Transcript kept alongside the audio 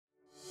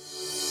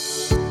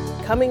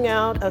Coming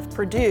out of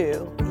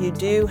Purdue, you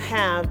do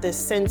have this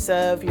sense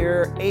of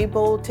you're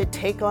able to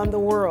take on the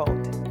world.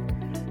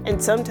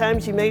 And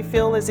sometimes you may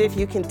feel as if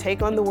you can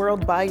take on the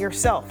world by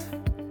yourself.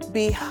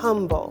 Be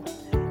humble.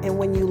 And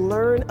when you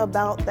learn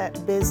about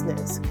that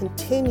business,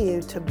 continue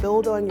to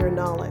build on your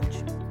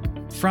knowledge.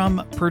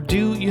 From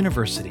Purdue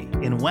University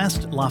in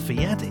West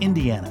Lafayette,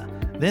 Indiana,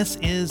 this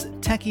is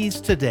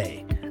Techies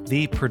Today,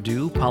 the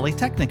Purdue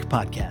Polytechnic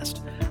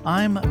podcast.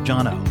 I'm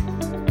John O.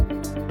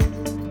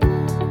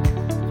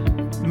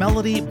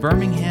 Melody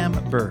Birmingham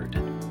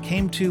Bird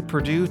came to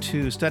Purdue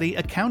to study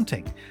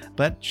accounting,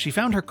 but she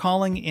found her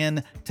calling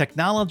in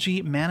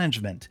technology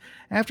management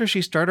after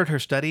she started her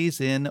studies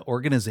in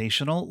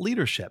organizational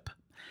leadership.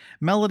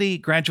 Melody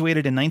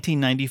graduated in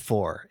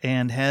 1994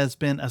 and has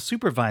been a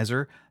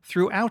supervisor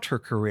throughout her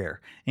career,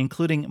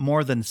 including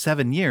more than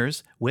 7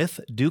 years with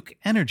Duke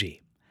Energy.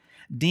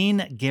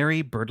 Dean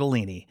Gary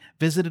Bertolini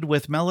visited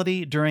with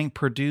Melody during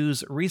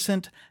Purdue's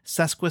recent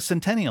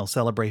sesquicentennial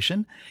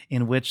celebration,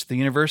 in which the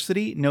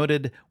university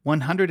noted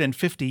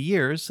 150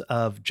 years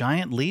of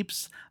giant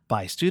leaps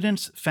by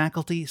students,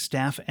 faculty,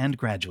 staff, and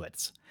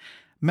graduates.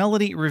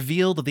 Melody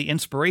revealed the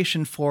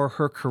inspiration for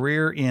her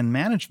career in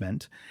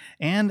management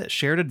and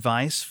shared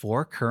advice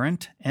for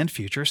current and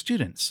future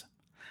students.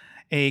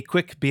 A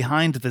quick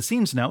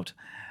behind-the-scenes note: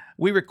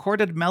 we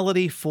recorded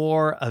Melody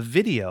for a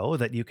video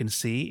that you can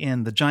see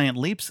in the Giant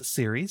Leaps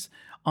series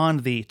on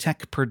the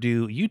Tech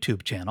Purdue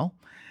YouTube channel.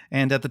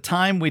 And at the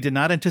time, we did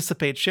not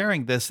anticipate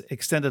sharing this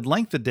extended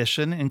length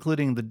edition,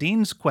 including the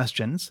Dean's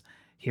questions,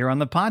 here on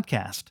the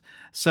podcast.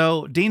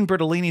 So Dean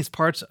Bertolini's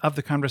parts of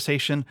the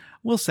conversation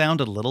will sound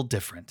a little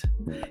different.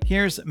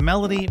 Here's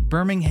Melody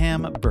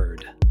Birmingham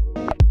Bird.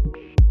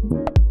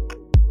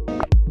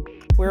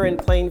 We're in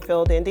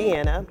Plainfield,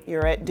 Indiana.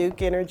 You're at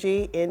Duke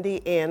Energy,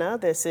 Indiana.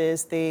 This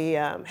is the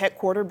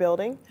headquarter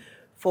building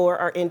for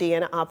our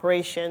Indiana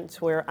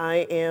operations, where I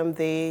am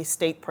the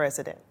state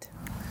president.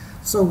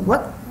 So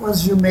what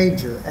was your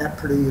major at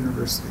Purdue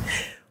University?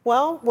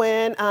 Well,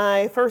 when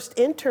I first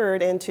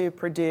entered into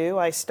Purdue,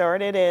 I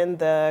started in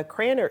the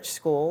Krannert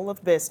School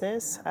of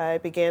Business. I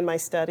began my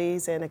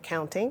studies in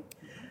accounting.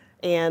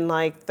 And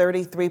like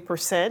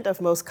 33%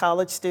 of most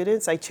college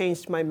students, I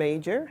changed my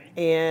major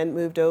and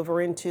moved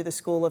over into the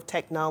School of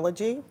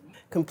Technology,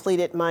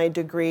 completed my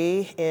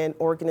degree in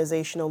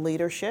organizational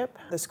leadership.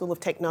 The School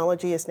of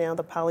Technology is now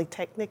the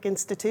Polytechnic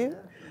Institute,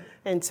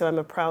 and so I'm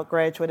a proud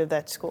graduate of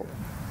that school.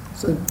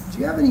 So do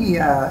you have any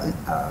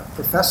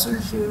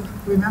professors you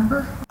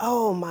remember?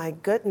 Oh my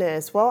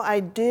goodness. Well, I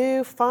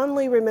do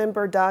fondly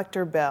remember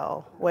Dr.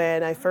 Bell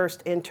when I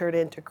first entered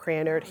into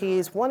Krannert.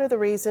 He's one of the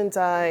reasons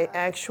I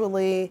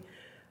actually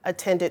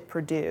attended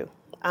Purdue.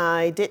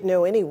 I didn't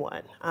know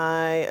anyone.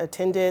 I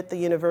attended the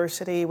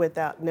university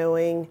without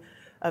knowing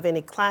of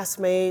any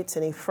classmates,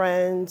 any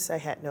friends. I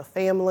had no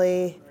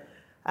family.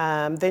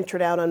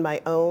 Ventured out on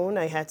my own.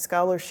 I had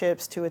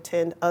scholarships to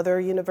attend other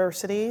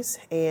universities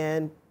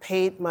and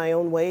paid my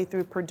own way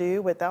through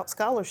Purdue without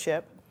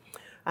scholarship.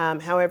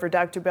 However,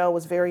 Dr. Bell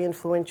was very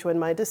influential in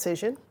my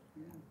decision.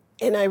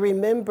 And I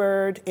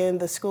remembered in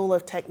the School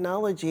of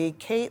Technology,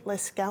 Kate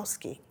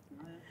Laskowski.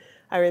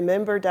 I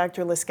remember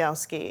Dr.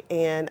 Laskowski,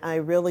 and I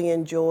really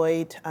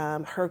enjoyed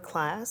her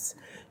class.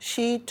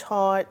 She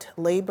taught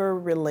labor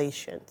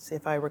relations,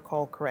 if I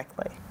recall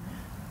correctly.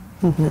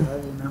 Mm-hmm. I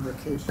remember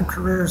Kate. Her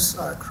careers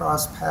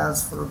crossed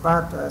paths for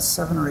about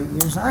 7 or 8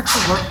 years. I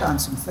actually worked on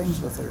some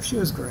things with her. She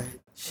was great.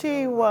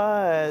 She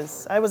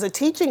was. I was a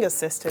teaching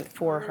assistant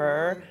for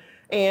her,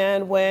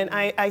 and when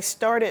I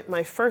started,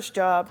 my first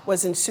job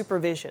was in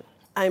supervision.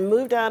 I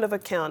moved out of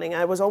accounting.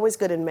 I was always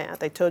good in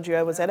math. I told you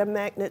I was at a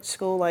magnet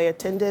school. I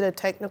attended a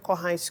technical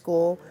high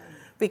school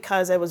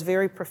because I was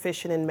very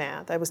proficient in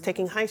math. I was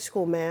taking high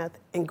school math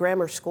in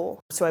grammar school.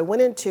 So I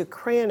went into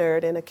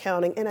Krannert in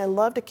accounting, and I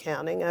loved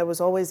accounting. I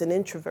was always an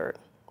introvert.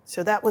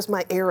 So that was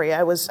my area.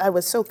 I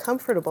was so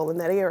comfortable in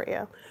that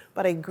area.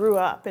 But I grew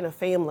up in a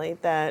family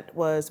that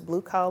was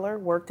blue collar,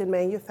 worked in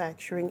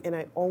manufacturing, and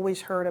I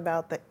always heard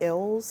about the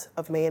ills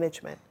of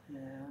management. Yeah.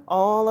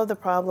 All of the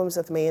problems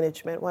of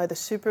management, why the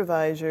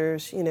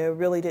supervisors,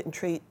 really didn't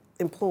treat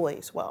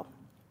employees well.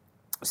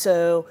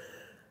 So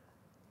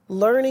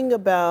learning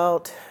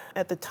about,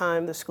 at the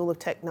time, the School of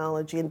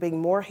Technology and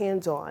being more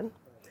hands-on,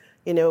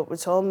 it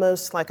was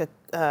almost like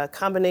a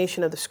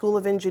combination of the School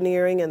of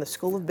Engineering and the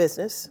School of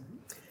Business.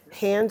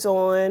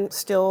 Hands-on,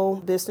 still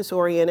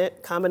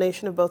business-oriented,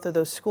 combination of both of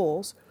those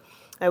schools.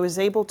 I was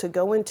able to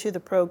go into the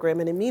program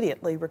and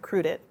immediately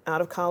recruited out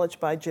of college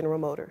by General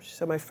Motors.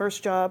 So my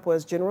first job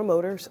was General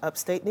Motors,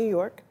 upstate New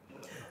York.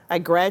 I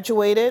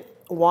graduated,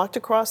 walked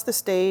across the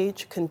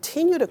stage,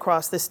 continued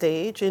across the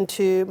stage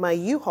into my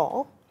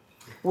U-Haul,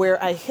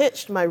 where I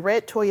hitched my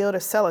red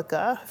Toyota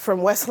Celica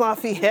from West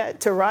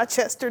Lafayette to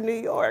Rochester, New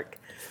York,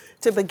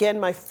 to begin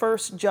my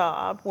first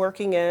job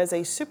working as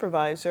a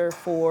supervisor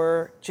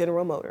for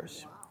General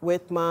Motors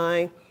with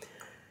my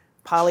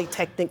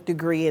Polytechnic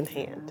degree in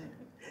hand.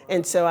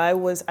 And so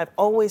I've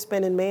always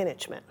been in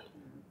management.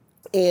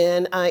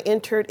 And I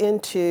entered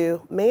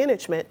into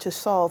management to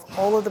solve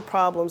all of the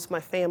problems my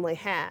family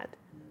had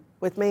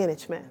with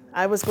management.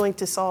 I was going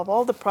to solve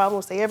all the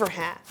problems they ever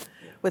had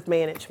with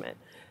management.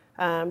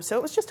 So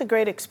it was just a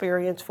great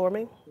experience for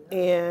me.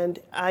 And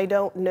I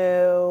don't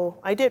know,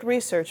 I did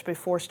research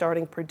before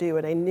starting Purdue,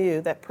 and I knew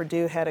that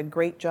Purdue had a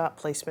great job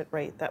placement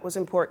rate. That was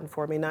important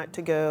for me, not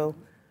to go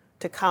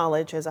to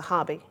college as a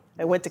hobby.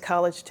 I went to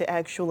college to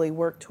actually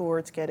work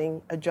towards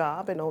getting a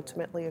job and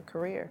ultimately a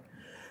career.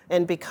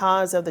 And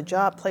because of the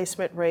job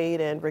placement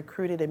rate and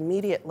recruited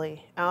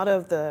immediately out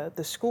of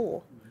the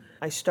school,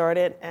 I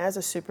started as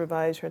a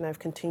supervisor and I've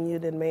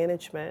continued in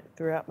management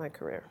throughout my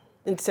career.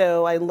 And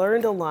so I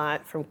learned a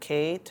lot from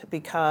Kate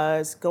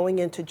because going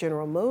into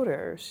General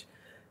Motors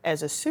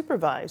as a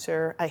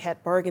supervisor, I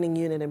had bargaining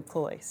unit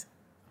employees.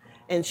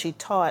 And she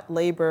taught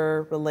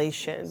labor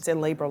relations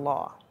and labor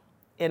law.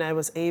 And I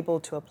was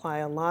able to apply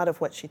a lot of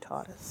what she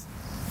taught us.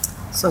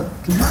 So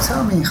can you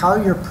tell me how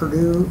your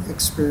Purdue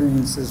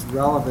experience is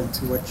relevant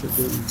to what you're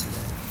doing today?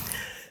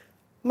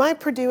 My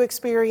Purdue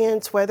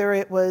experience, whether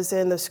it was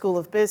in the School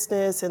of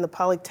Business, in the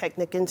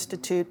Polytechnic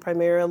Institute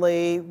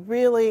primarily,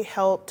 really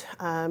helped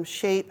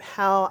shape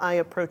how I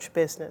approach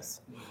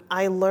business.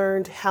 I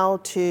learned how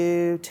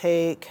to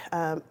take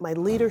my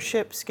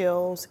leadership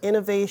skills,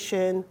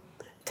 innovation,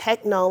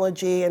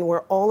 technology, and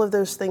where all of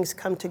those things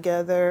come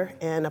together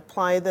and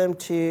apply them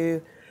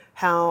to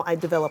how I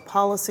develop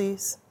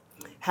policies,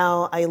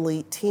 how I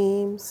lead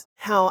teams,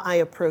 how I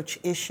approach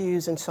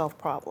issues and solve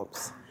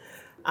problems.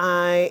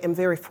 I am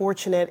very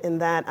fortunate in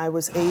that I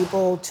was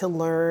able to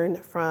learn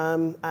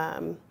from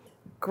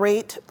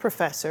great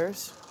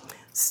professors,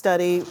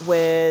 study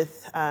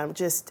with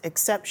just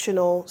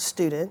exceptional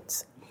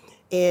students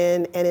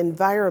in an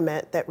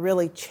environment that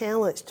really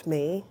challenged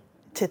me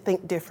to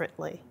think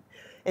differently.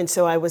 And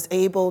so I was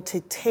able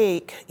to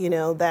take,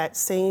 that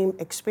same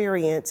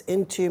experience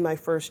into my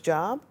first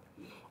job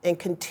and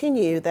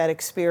continue that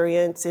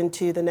experience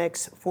into the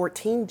next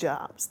 14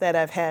 jobs that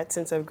I've had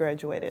since I've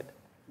graduated.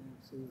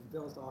 So you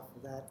built off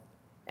of that?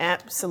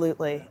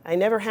 Absolutely. I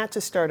never had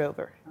to start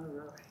over. Oh,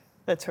 really?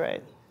 That's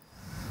right.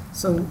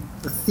 So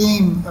the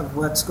theme of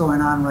what's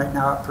going on right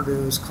now at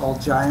Purdue is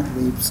called Giant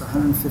Leaps,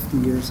 150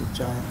 years of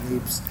giant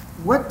leaps.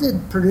 What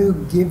did Purdue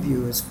give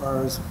you as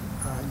far as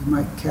you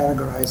might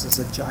categorize as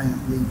a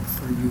giant leap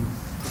for you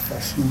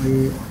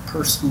professionally or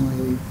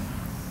personally?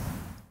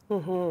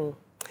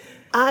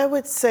 I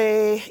would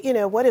say,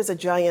 what is a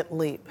giant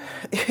leap?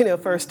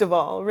 First of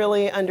all,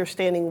 really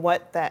understanding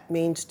what that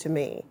means to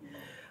me.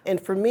 And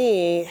for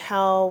me,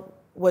 how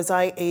was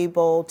I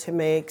able to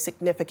make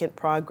significant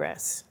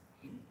progress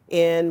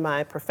in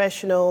my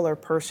professional or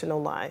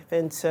personal life?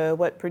 And so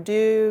what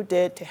Purdue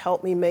did to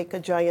help me make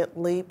a giant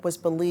leap was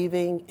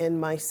believing in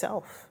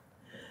myself,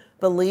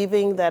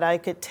 believing that I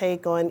could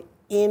take on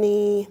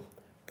any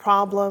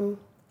problem,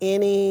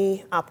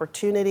 any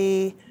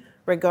opportunity,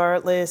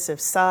 regardless of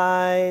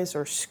size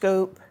or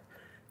scope,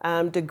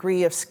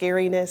 degree of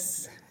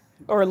scariness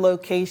or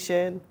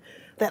location,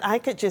 that I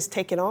could just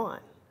take it on.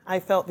 I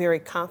felt very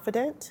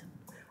confident.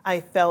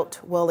 I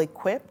felt well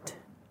equipped.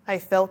 I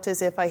felt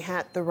as if I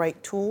had the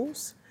right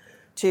tools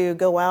to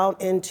go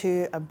out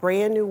into a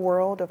brand new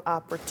world of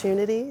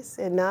opportunities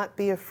and not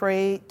be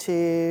afraid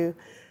to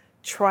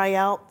try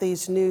out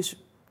these new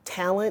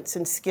talents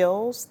and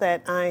skills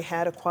that I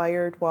had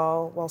acquired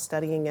while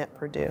studying at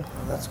Purdue.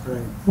 Oh, that's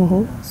great.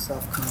 Yeah,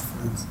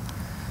 self-confidence.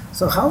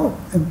 So how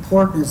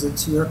important is it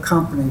to your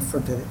company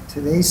for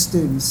today's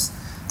students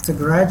to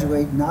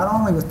graduate not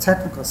only with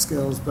technical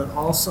skills, but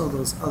also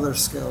those other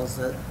skills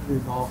that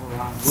revolve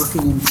around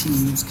working in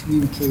teams,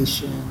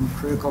 communication,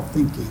 critical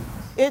thinking?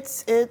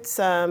 It's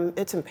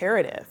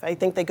imperative. I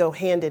think they go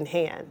hand in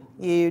hand.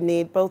 You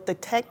need both the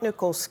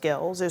technical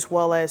skills as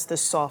well as the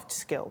soft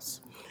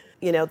skills.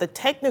 The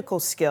technical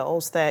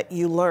skills that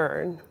you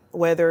learn,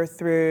 whether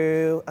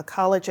through a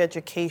college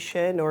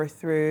education or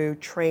through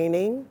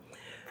training,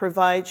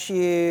 provides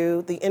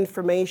you the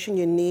information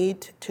you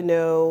need to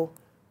know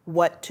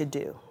what to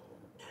do.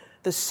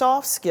 The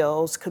soft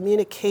skills,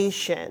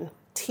 communication,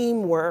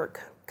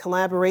 teamwork,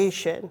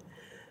 collaboration,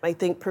 I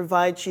think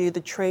provides you the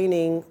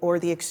training or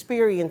the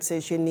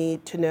experiences you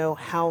need to know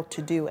how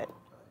to do it.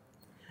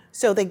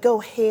 So they go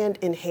hand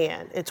in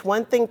hand. It's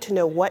one thing to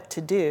know what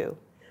to do,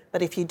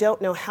 but if you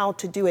don't know how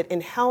to do it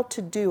and how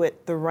to do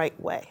it the right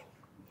way.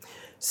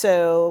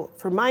 So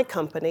for my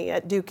company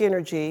at Duke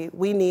Energy,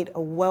 we need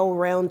a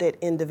well-rounded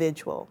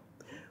individual.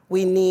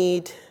 We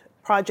need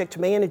project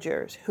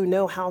managers who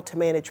know how to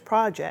manage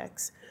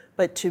projects,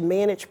 but to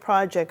manage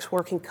projects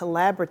working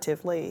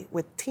collaboratively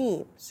with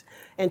teams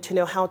and to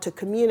know how to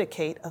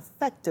communicate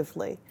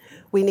effectively.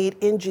 We need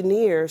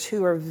engineers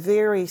who are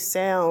very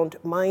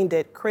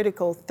sound-minded,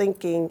 critical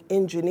thinking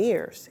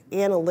engineers,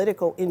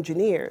 analytical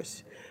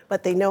engineers,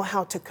 but they know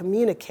how to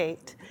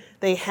communicate.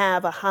 They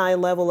have a high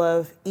level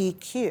of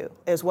EQ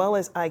as well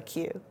as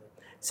IQ.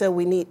 So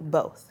we need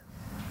both.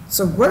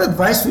 So what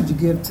advice would you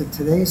give to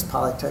today's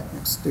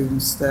Polytechnic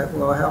students that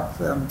will help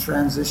them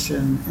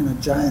transition in a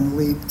giant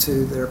leap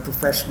to their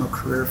professional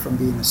career from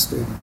being a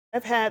student?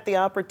 I've had the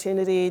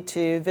opportunity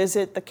to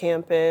visit the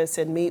campus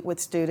and meet with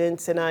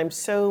students, and I'm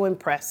so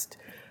impressed.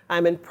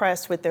 I'm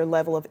impressed with their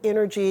level of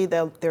energy,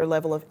 their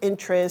level of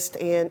interest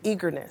and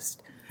eagerness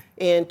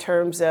in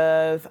terms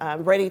of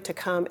ready to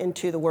come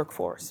into the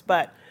workforce.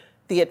 But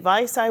the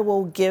advice I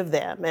will give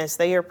them as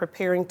they are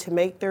preparing to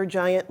make their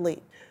giant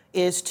leap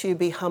is to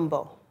be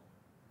humble.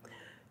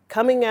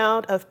 Coming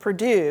out of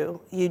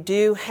Purdue, you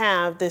do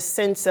have this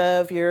sense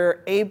of you're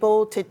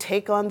able to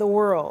take on the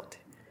world.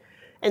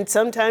 And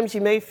sometimes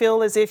you may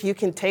feel as if you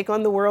can take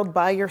on the world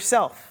by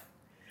yourself.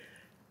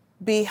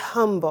 Be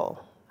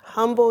humble.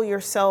 Humble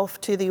yourself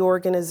to the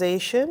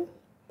organization.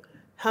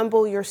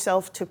 Humble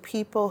yourself to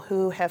people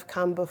who have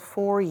come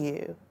before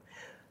you.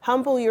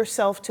 Humble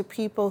yourself to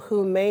people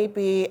who may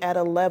be at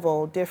a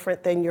level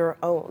different than your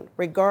own,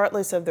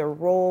 regardless of their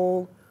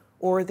role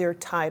or their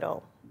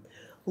title.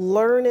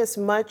 Learn as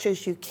much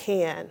as you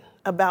can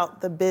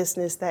about the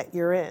business that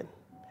you're in.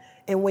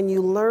 And when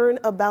you learn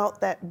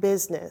about that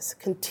business,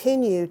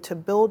 continue to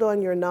build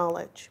on your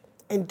knowledge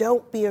and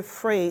don't be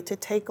afraid to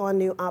take on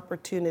new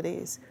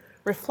opportunities.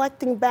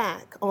 Reflecting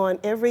back on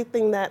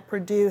everything that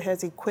Purdue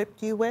has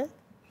equipped you with,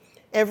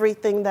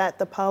 everything that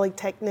the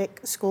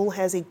Polytechnic School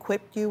has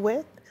equipped you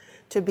with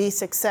to be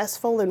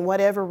successful in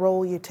whatever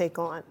role you take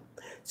on.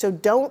 So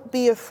don't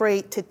be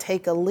afraid to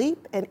take a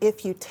leap, and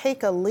if you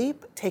take a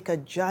leap, take a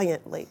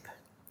giant leap.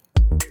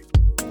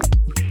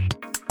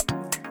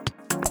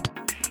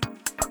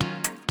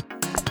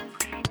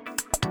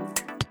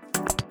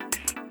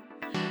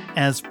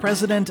 As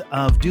president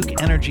of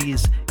Duke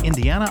Energy's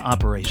Indiana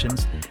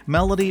operations,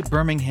 Melody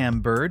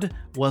Birmingham Bird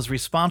was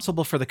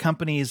responsible for the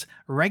company's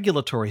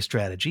regulatory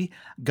strategy,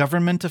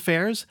 government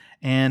affairs,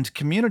 and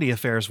community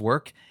affairs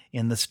work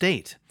in the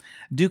state.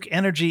 Duke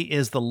Energy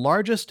is the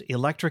largest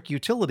electric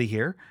utility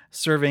here,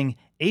 serving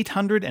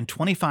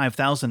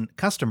 825,000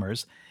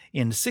 customers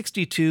in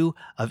 62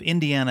 of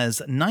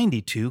Indiana's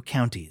 92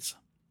 counties.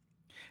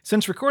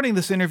 Since recording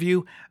this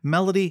interview,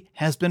 Melody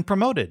has been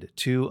promoted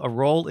to a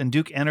role in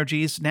Duke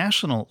Energy's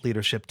national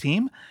leadership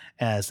team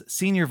as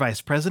Senior Vice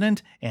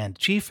President and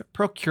Chief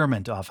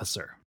Procurement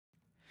Officer.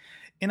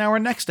 In our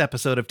next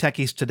episode of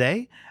Techies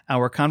Today,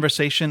 our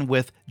conversation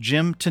with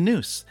Jim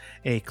Tannous,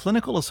 a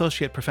clinical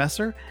associate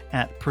professor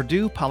at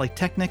Purdue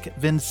Polytechnic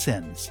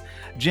Vincennes.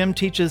 Jim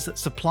teaches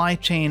supply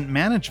chain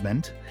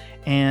management,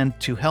 and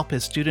to help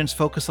his students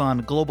focus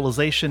on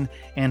globalization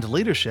and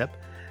leadership,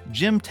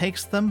 Jim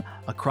takes them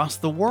across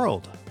the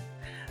world.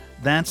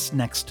 That's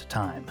next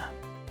time.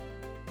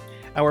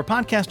 Our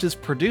podcast is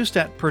produced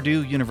at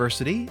Purdue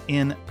University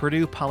in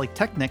Purdue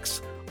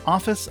Polytechnic's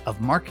Office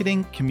of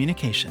Marketing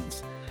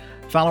Communications.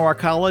 Follow our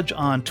college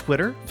on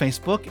Twitter,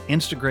 Facebook,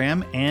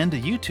 Instagram, and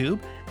YouTube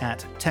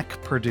at Tech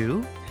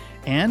Purdue,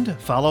 and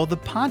follow the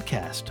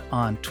podcast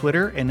on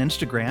Twitter and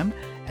Instagram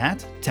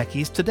at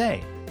Techies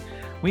Today.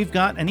 We've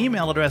got an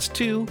email address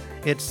too.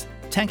 It's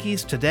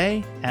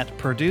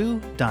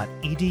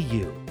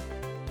techiestoday@purdue.edu.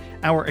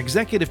 Our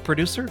executive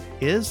producer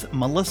is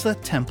Melissa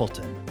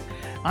Templeton.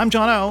 I'm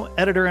John O,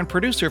 editor and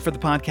producer for the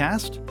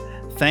podcast.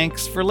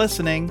 Thanks for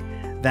listening.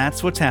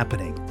 That's what's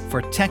happening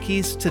for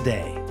Techies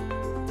Today.